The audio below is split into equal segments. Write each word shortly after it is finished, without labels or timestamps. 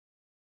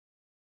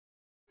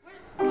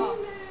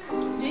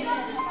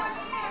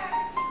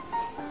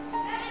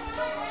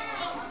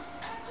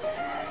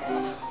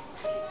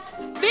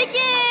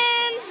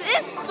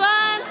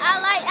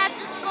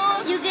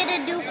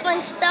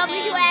fun stuff.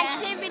 We do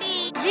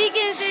activities.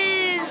 Beacons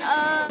is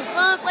a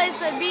fun place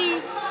to be.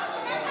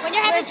 When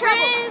you're having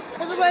trouble. Friends.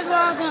 It's a place where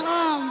I can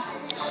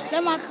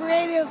let my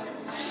creative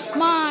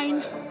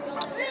mind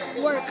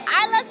work.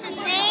 I love to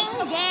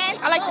sing, dance.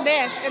 I like to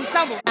dance and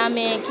tumble. I'm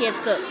in Kids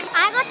Cook.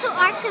 I go to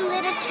arts and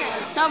literature.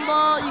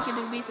 Tumble, you can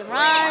do beats and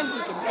rhymes,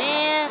 you can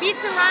dance.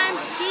 Beats and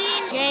rhymes,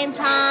 skiing, game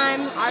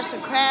time, arts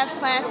and craft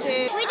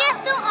classes. We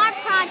just do art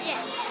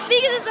projects.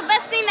 Beacons is the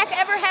best thing that could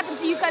ever happen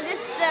to you because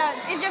it's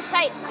just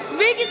tight.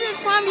 Beacons is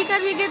fun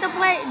because we get to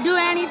do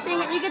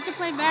anything. We get to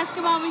play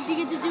basketball, we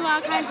get to do all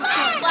kinds of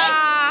stuff.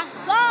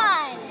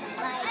 Fun.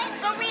 Like,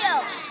 for real.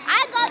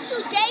 I go to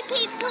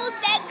JP's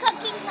Tuesday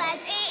cooking class.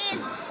 It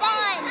is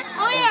fun.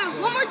 Oh yeah,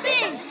 one more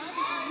thing.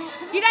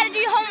 You gotta do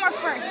your homework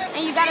first.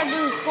 And you gotta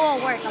do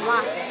schoolwork a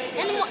lot.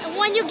 And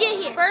when you get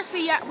here, first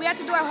we have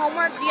to do our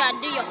homework. You gotta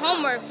do your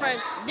homework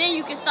first. Then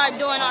you can start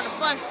doing all the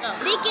fun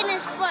stuff. Beacon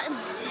is fun.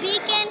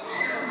 Beacons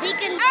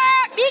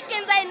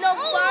ain't no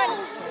fun.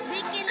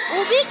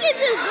 Beacons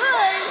is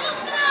good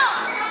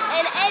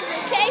and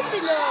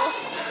educational,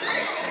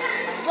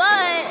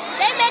 but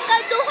they make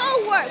us do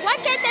homework. Why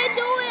can't they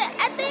do it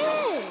at the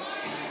end?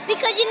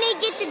 Because you need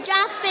to get your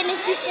job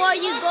finished before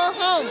you go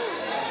home.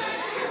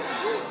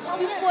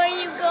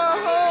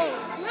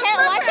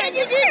 Why can't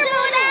you just do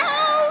it at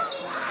home?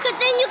 Because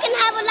then you can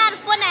have a lot of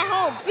fun at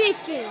home.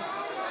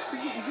 Beacons.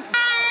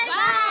 Bye.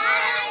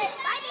 Bye.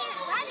 Bye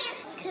there.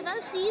 Can I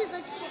see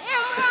the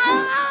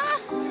camera?